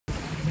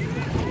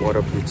What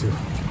up, YouTube?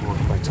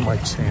 Welcome back to my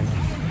channel.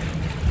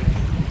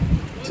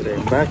 Today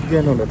I'm back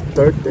again on the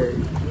third day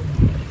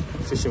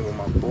fishing with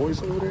my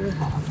boys over there.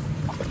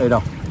 Hey,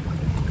 down.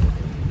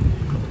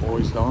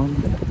 Boys down.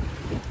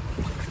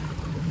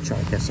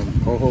 Trying to get some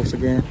cohos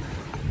again.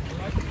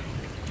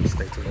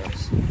 Stay tuned,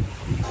 guys.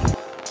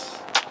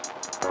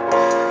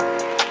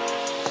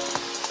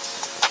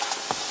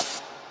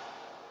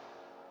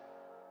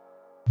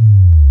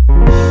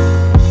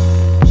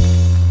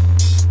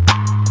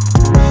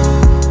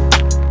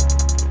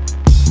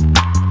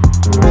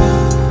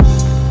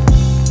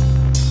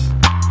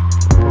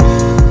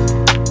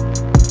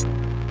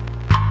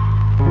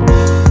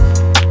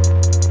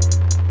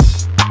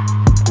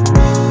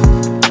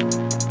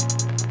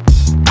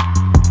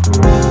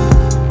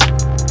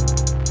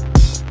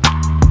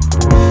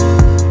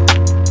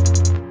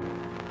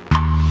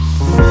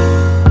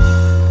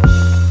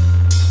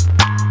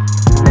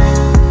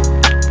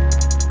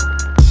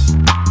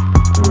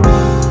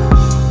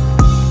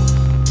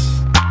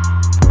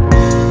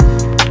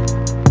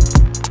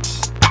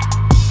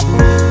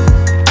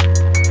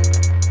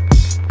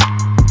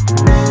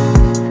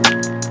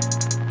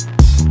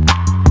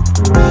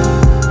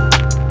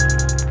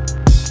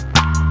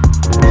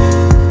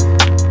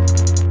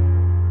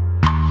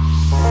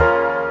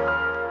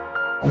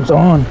 It's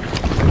on.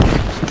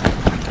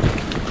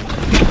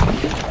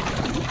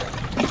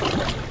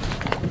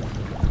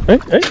 Hey,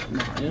 hey.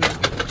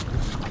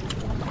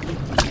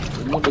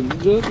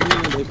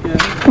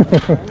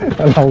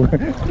 Hello.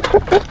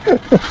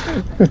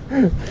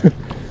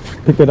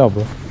 Pick it up,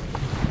 bro.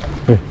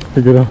 Hey,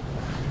 pick it up.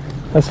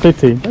 That's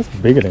 15. That's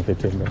bigger than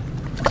 15, bro.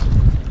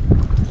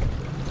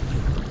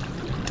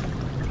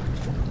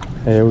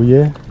 Hell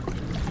yeah.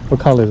 What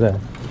color is that? I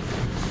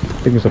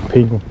think it's a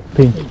pink one.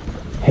 Pink.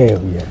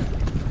 Hell yeah.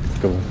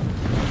 Go on.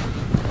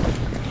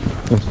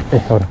 Hey,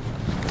 hold on.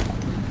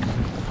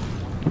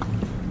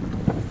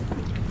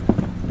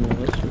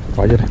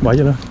 Bỏ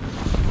vô đó.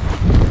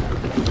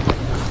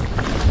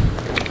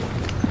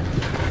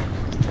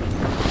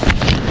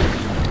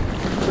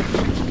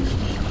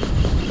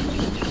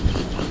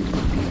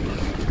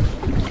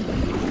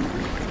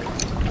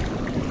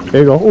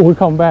 There you go. Oh, we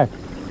come back.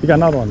 You got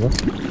another one, bro.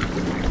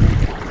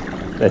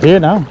 They're here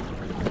now.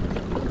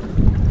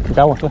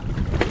 Got one.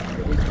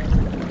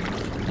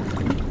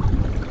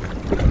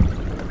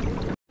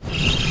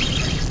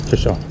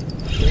 Fish on.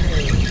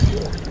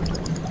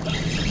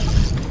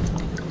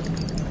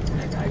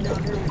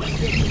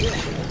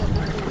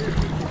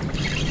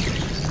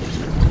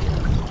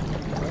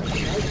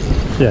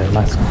 Yeah,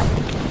 nice one.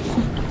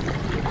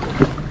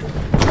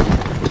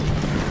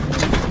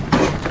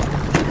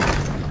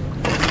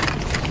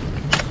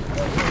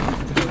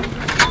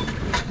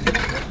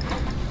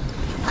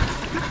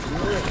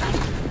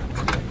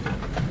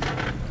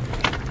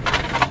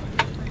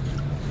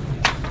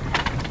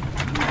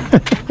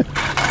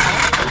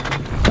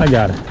 I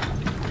got it.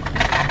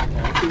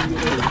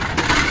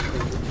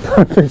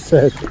 Perfect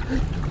set.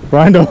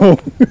 Rhino.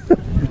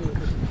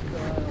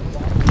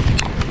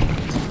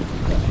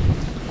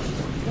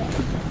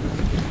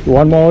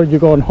 One more, you're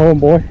going home,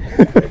 boy.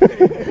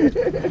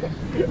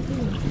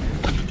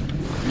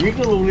 You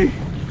can only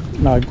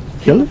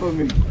kill it for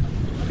me.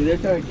 See, they're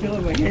trying to kill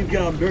him, my hands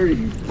got all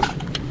dirty.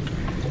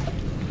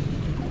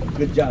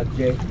 Good job,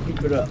 Jay.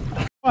 Keep it up.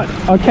 What?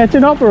 I'm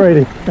catching up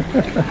already.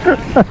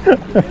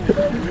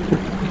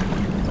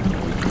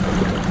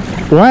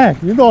 Whack,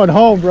 you going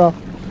home, bro.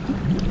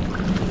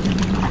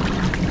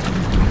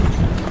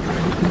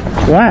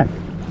 Whack.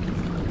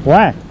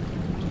 Whack.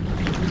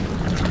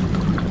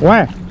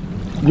 Whack.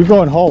 You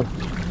going home.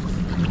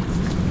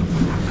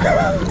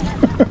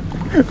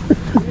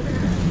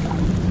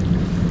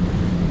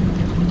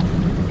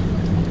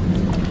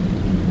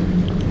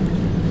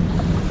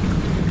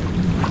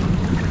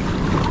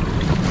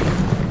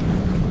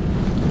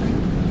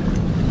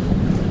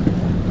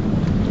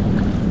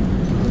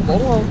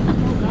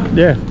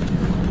 Yeah.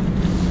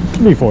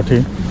 Be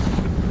 14.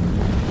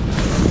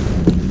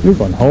 You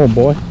going home,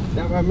 boy.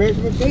 That my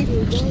measurement tape?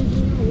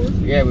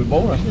 Yeah, we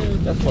both are.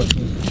 That's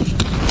 14.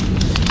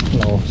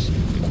 No.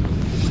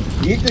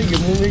 You think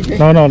you're moving?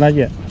 No, no, not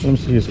yet. Let me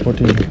see. It's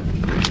 14.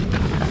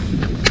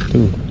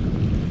 2.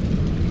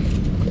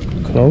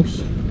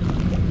 Close.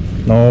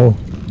 No.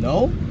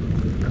 No?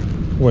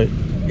 Wait.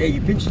 Yeah,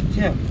 you pinched the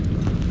tail.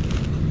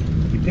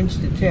 You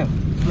pinched the tail.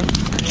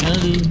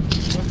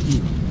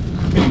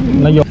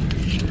 No, you're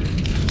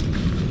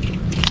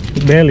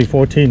barely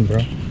 14, bro.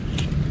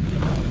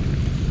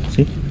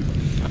 See?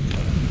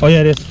 Oh yeah,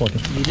 it is 14.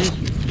 It is.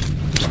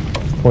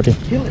 14.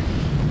 Kill it.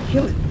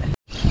 Kill it.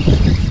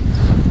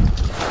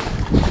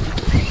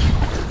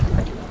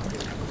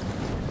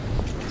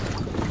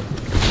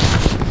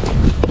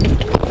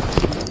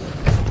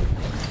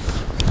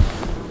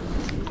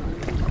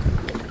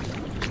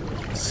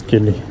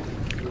 Skinny.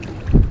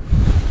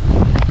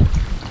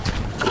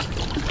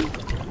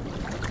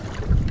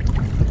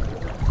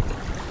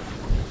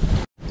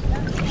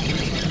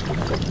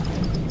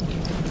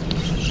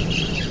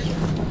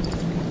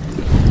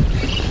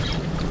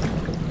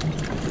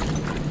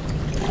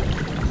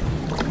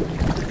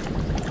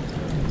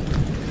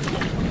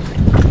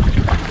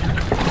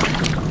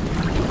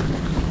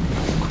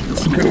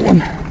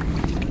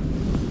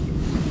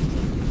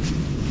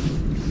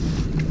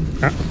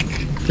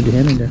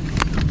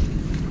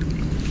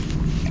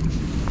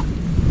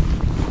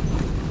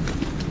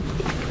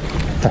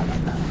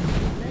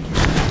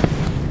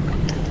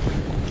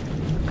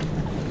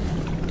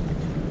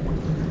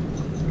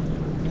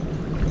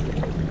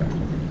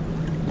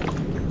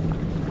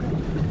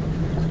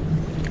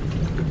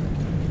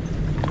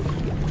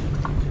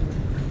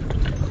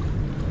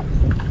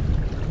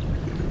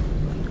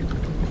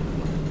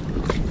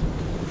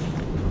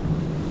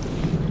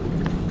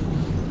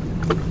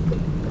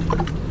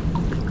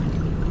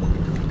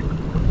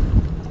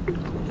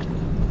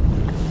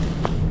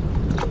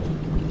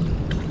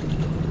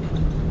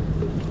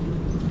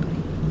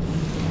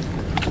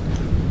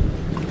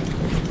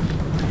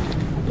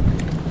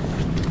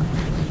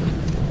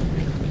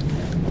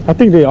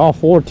 think they are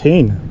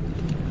 14.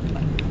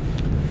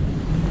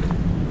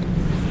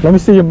 Let me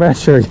see your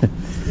measure again.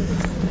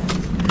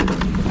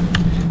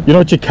 You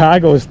know,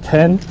 Chicago is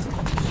 10.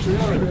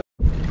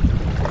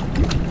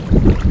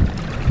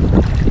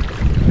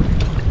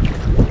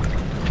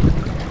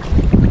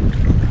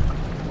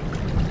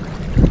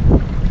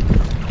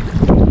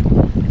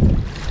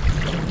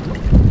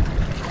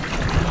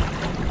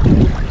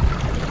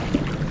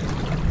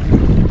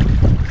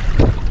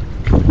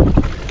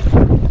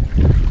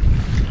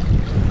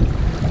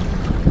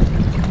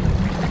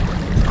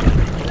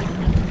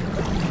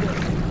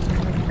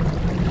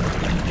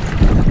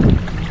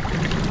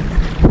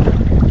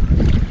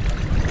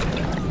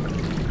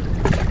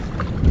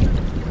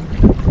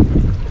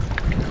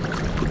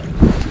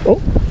 Oh,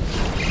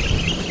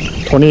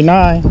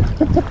 29.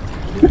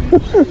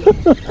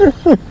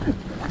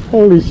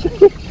 Holy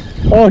shit.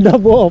 Oh,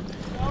 double up.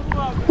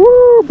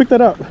 Woo, pick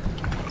that up.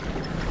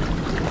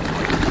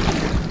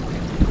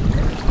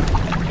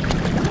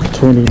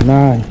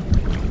 29.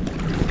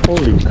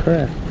 Holy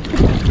crap.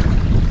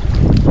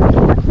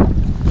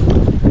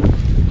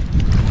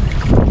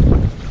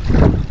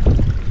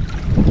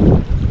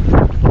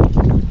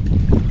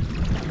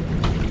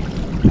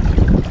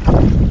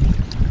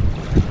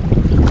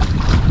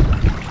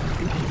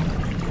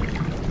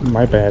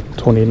 My bad.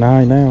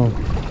 29 now.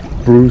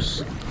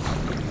 Bruce.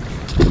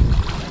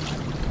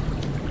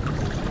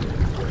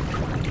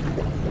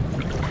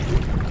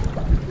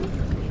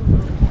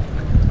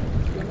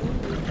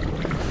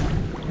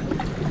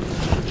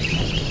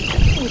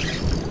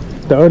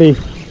 $30.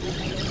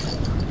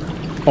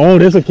 Oh,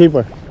 there's a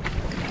keeper.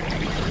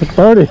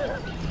 30.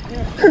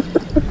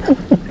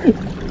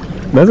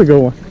 That's a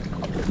good one.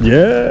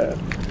 Yeah.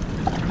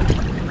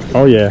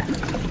 Oh yeah.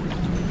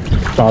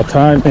 About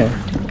time, man.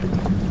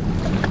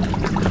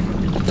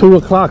 2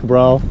 o'clock,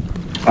 bro.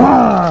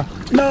 Ah,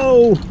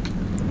 no.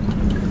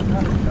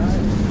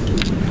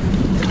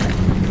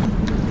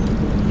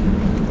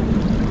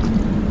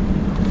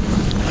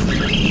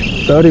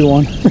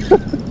 $31.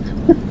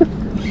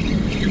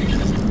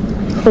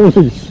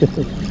 Holy shit.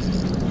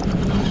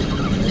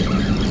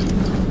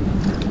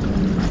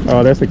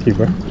 Oh, that's a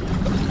keeper.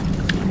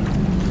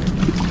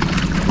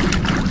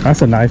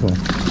 That's a nice one.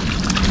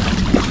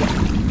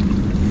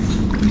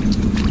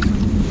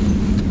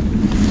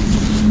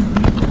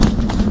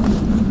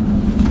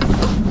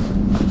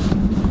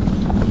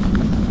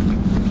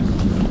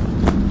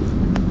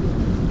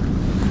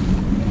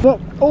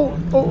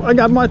 Oh, I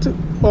got mine too.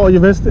 Oh, you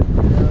missed it.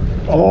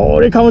 Oh,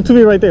 they're coming to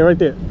me right there, right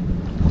there.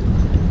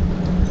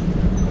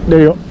 There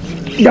you go.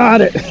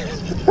 Got it.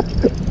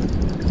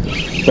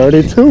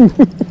 32.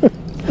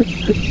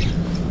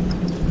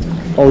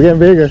 Oh, getting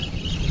bigger.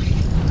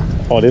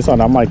 Oh, this one,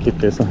 I might keep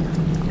this one.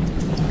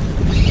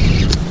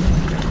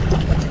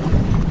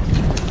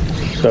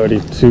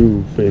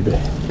 32, baby.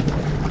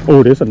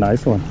 Oh, this is a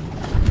nice one.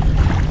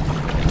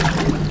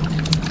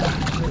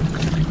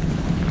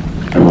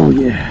 Oh,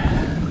 yeah.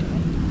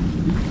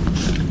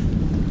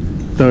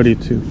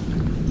 32.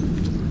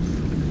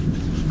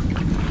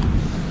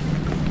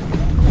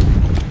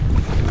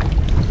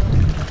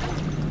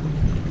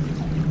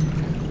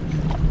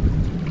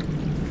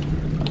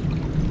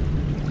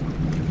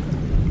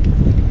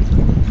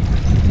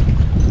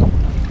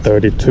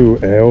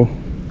 L.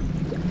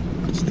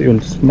 Still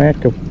smack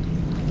him.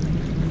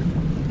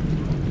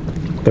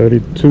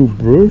 32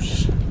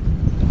 Bruce.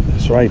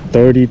 That's right,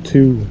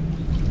 32.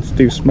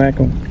 Still smack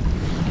him.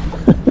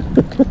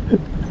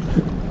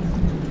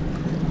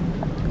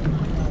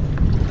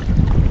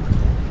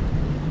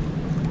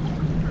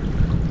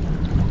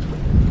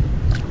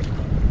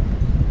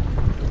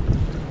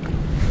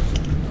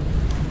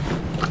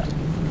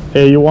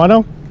 Hey, you want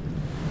them?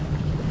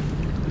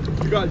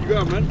 You got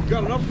man. You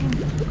got enough of them?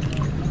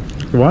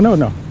 You want them or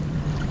no?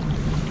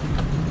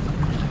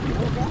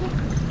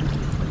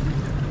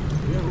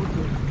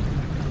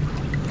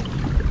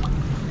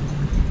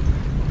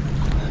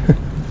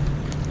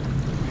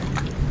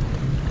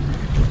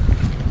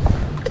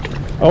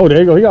 Oh, there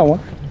you go. He got one.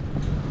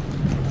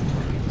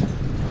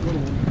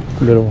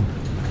 Little one.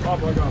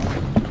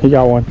 He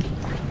got one.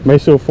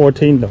 Make sure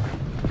 14 though.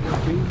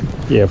 14?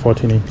 Yeah,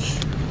 14 inch.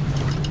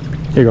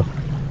 Here you go.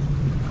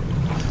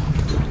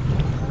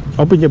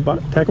 Open your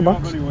tackle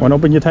box. Want to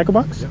open your tackle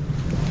box? Yep.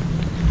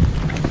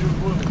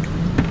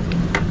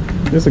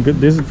 This is a good.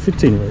 This is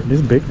 15 right? This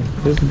is big.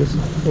 This.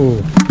 Oh,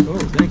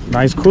 thank you.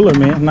 Nice cooler,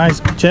 man. Nice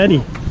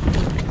chatty.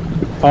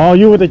 Oh,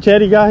 you with the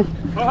chatty guy?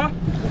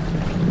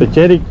 The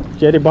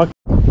chatty bucket.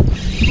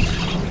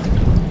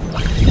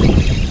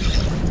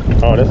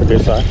 Oh, that's a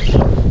good size.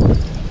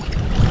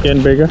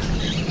 Getting bigger.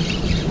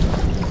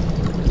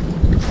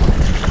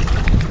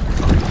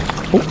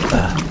 Oh.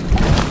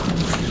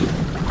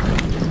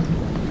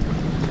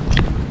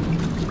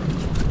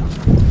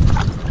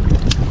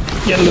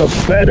 Get a little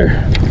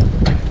fatter.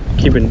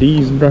 Keeping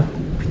these, bro.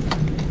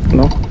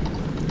 No.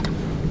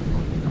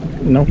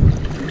 No.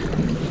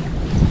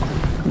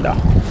 No.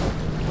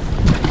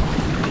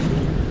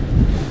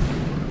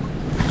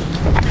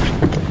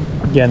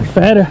 Getting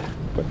fatter.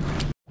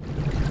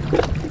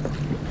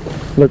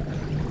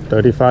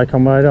 35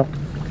 come right up.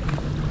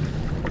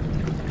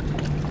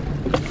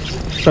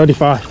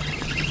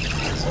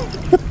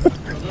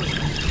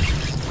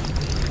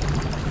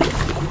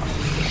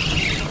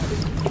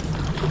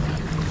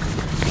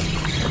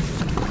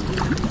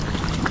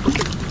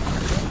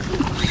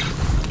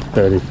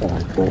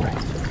 boy.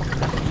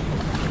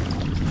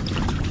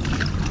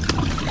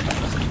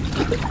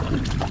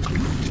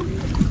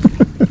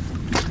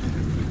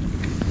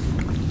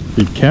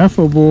 Be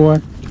careful,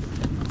 boy.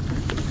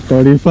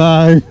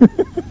 35.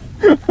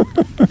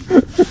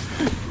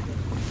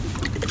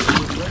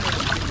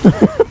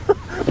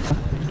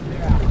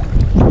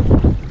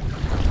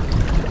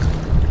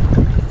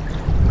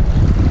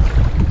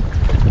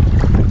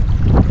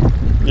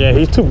 Yeah,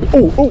 he's too.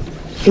 Oh,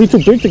 he's too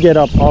big to get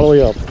up all the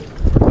way up.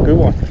 Good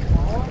one.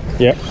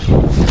 Yep.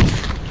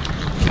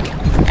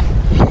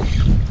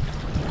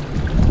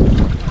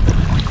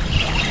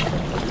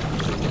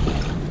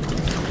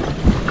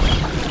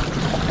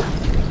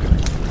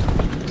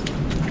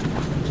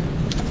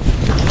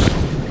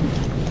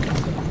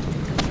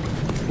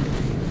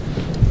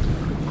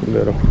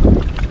 Little.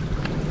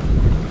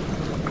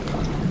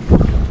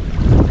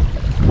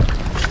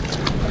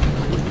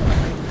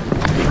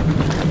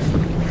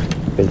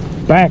 Big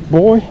back,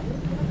 boy.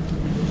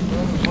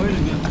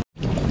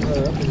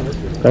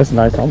 That's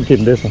nice. I'm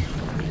keeping this one.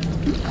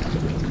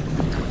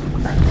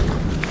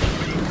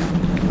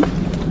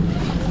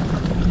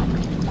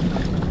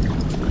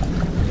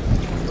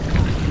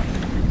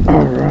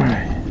 All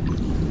right.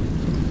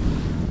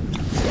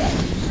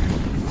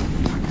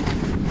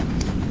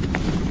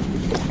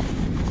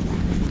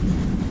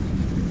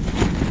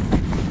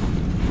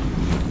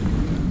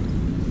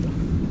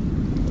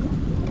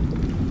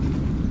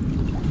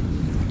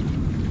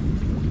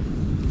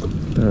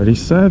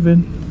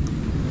 $37.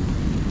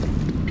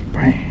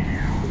 Bam.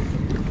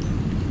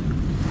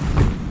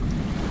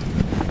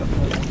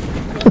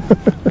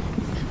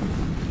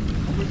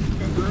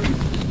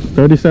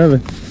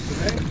 37.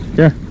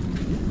 Yeah.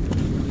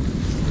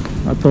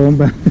 I told him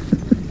back.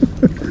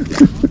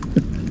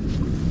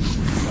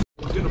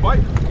 Getting a bite?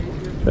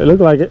 It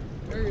looked like it.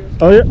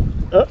 Oh yeah.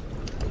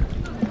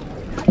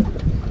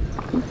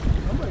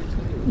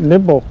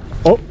 Nibble.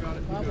 Oh.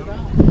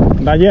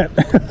 Not yet.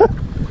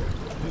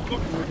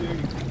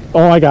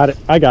 Oh, I got it.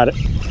 I got it.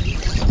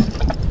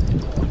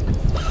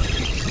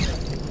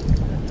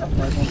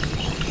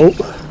 Oh,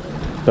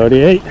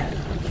 38.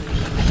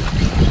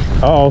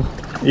 Uh-oh.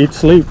 Eat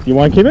sleep. You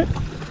want to keep it?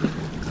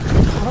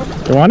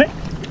 You want it?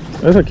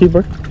 That's a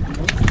keeper.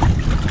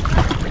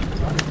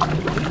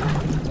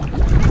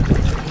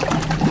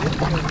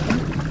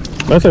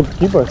 That's a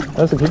keeper.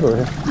 That's a keeper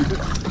right here.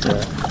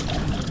 Yeah.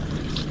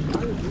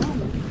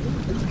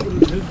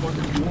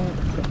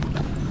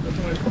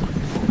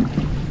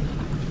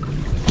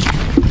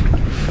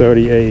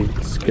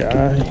 38,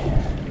 Sky.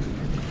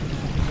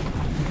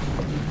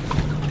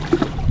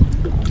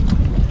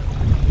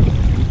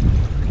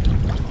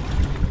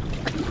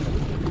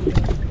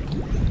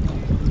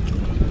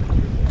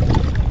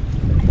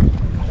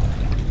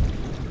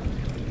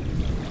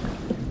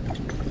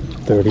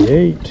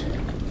 $38.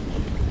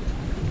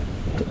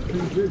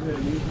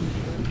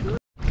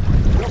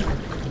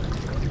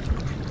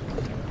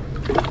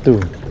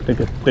 Dude,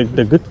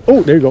 they're good.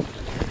 Oh, there you go.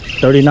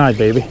 39,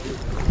 baby.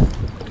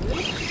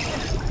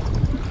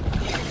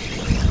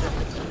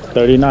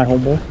 39,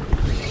 homeboy.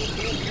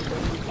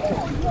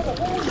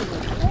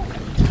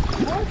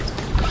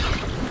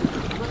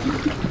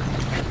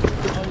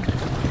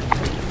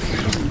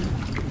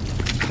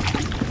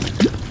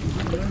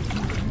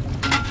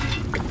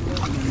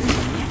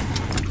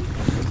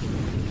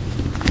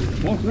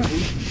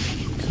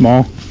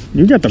 Small.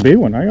 You got the big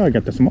one. I gotta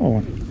get the small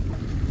one.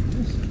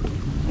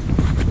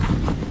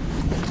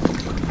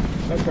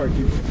 That's hard to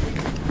keep.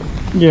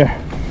 Yeah.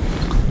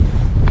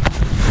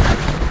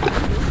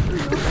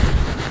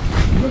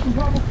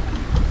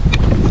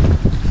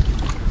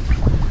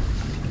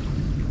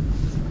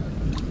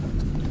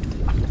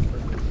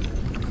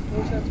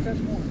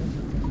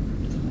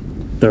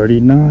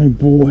 $39,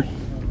 boy.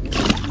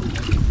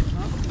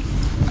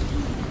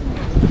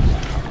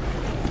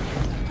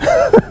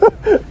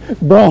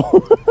 Bro.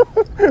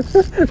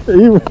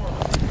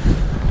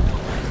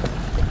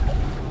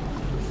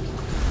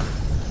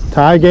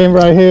 Tie game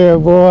right here,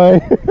 boy.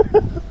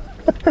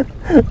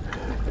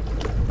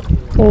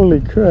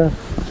 Holy crap.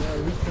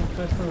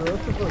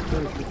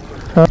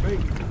 Huh?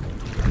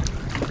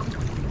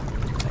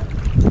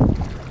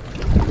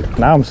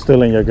 Now I'm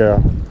stealing your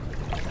girl.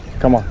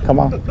 Come on, come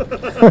on.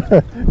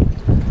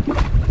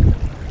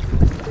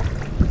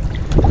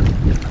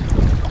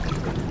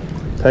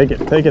 Take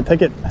it, take it,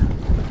 take it.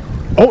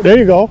 Oh, there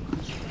you go.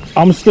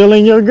 I'm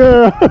stealing your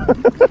girl.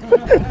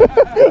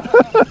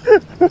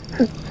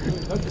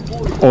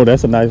 Oh,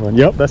 that's a nice one.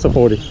 Yep, that's a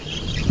 40.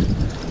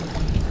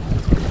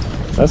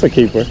 That's a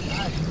keeper.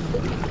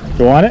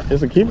 You want it?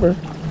 It's a keeper.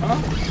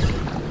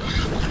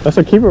 That's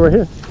a keeper right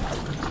here.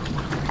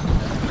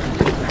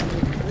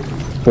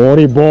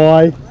 40,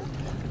 boy.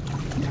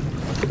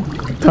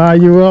 Tie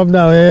you up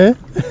now, eh?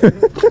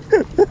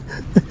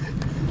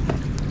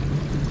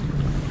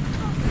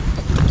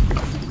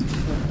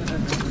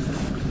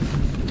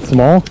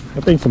 Small?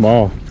 I think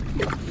small.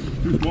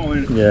 Too small,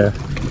 ain't it? Yeah.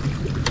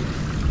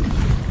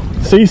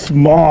 See,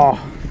 small.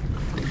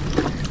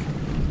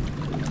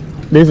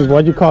 This is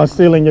what you call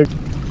stealing your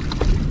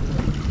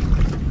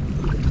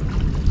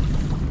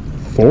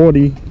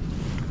 40.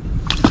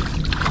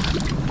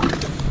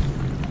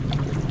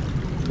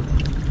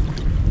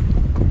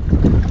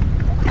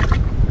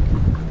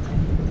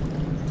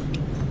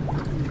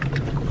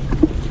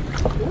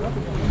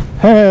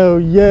 Hell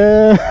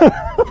yeah.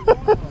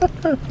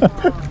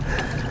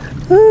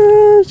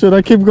 Should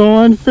I keep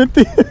going?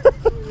 50?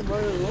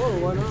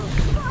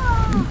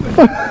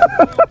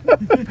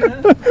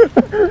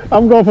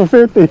 I'm going for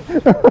 50.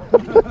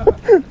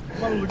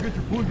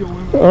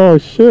 Oh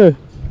shit.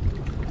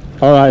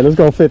 All right, let's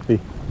go 50.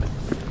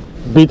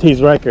 Beat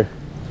his record.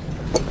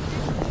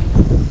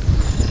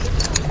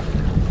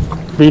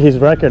 Beat his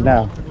record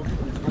now.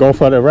 Go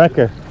for the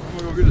record. I'm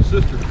gonna go get a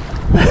sister.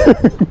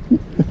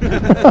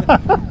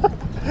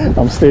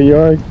 I'm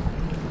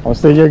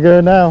still your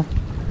good now.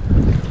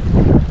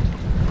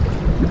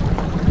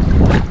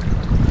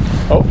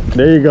 Oh,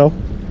 there you go.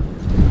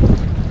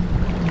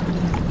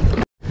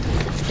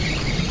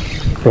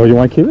 Bro, you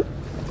want to keep it?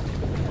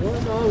 No,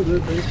 I'm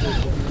good. Thank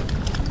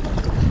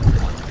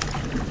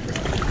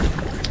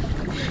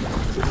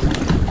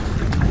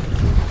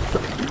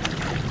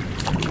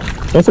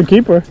you. That's a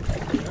keeper.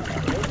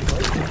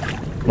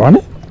 Run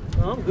it?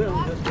 No, I'm good.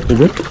 You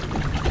good?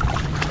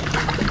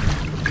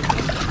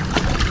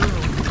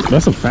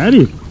 That's a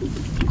fatty.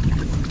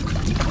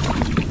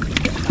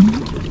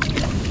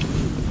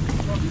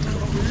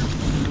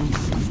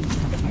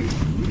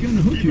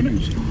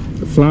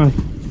 A fly.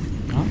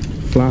 Huh?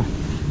 Fly.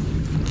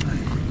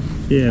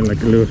 Yeah,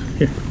 like a little.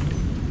 Here.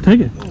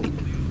 Take it.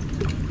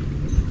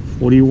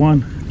 What do you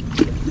want?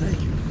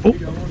 Oh.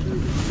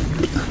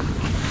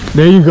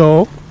 There you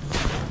go.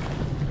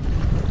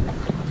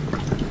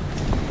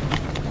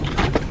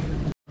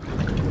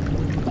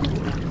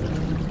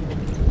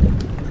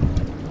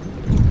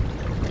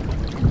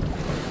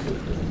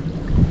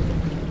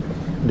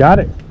 Got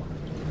it.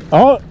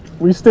 Oh,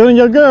 we stealing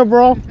your girl,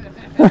 bro.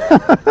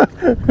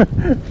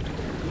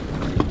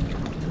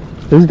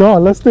 He's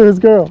gone. Let's steal his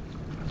girl.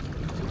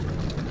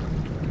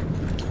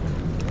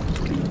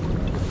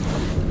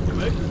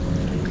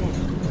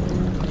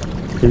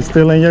 He's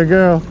stealing your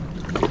girl.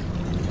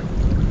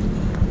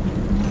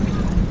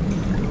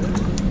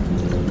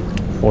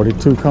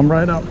 42, come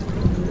right up.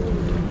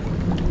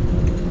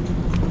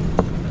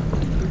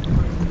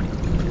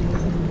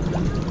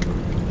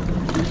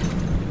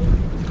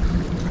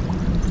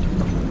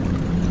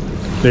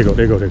 There you go,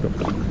 there you go, there you go.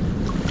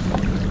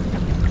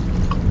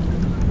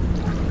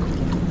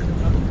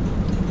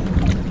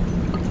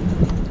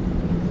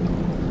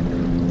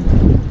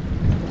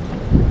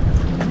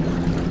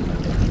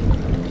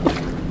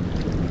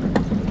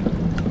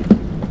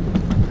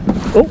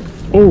 Oh,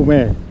 oh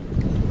man.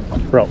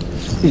 Bro,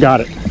 you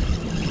got it.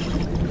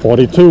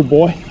 42,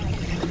 boy.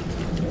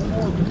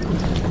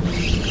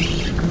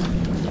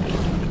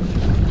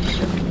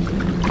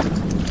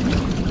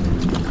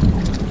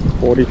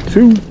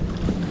 $42.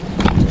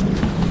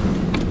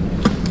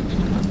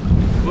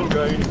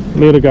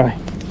 Little guy.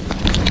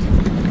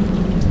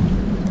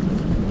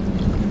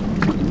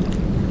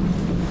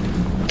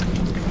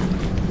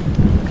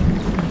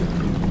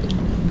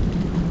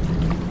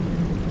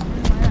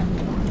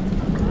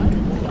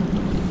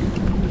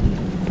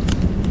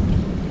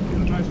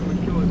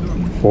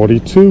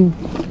 $42.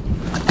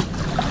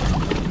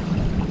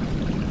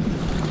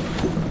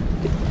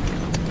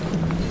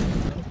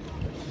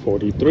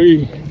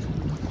 $43.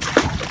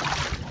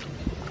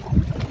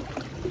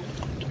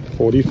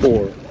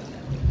 $44.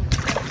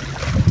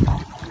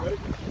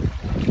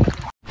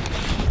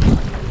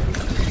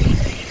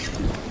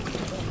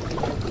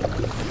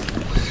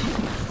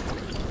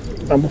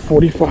 Number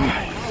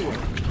 45.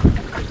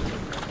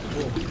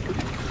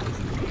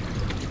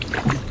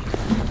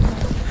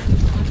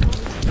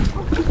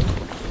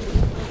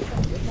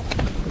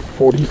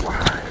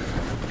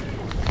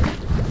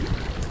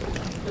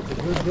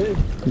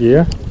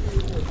 Yeah.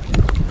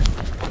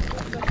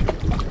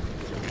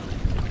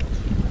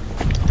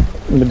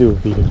 Let me do a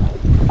video.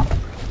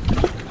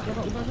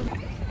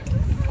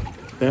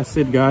 That's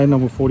it, guys.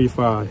 Number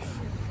 45.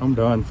 I'm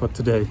done for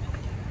today.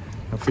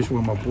 I'm fishing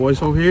with my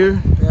boys over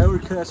here. Yeah, we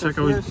catch check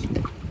out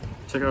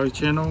his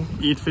channel.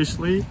 Eat Fish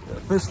Sleep. Yeah,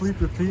 fish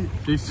sleep repeat.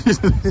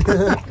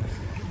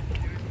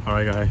 All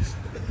right, guys.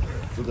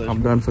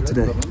 I'm done for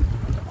today.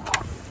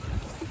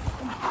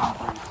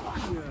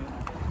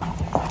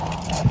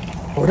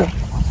 Hold up.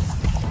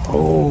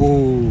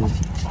 Oh.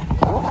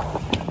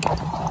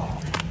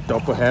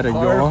 Double header,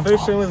 y'all.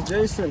 Fishing with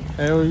Jason.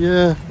 Hell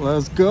yeah.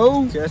 Let's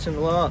go. Catching a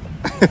lot.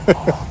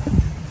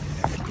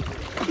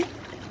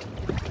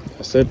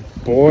 I said,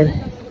 boy,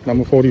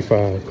 number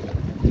 45.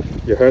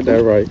 You heard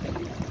that right.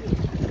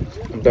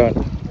 I'm done.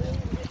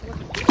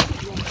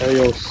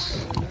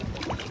 Adios.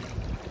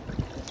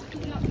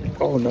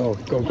 Oh no,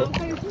 go.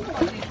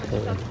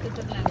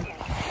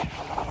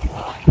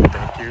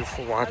 Thank you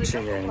for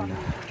watching, and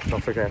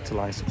don't forget to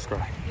like,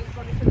 subscribe.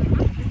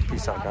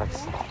 Peace out,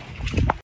 guys.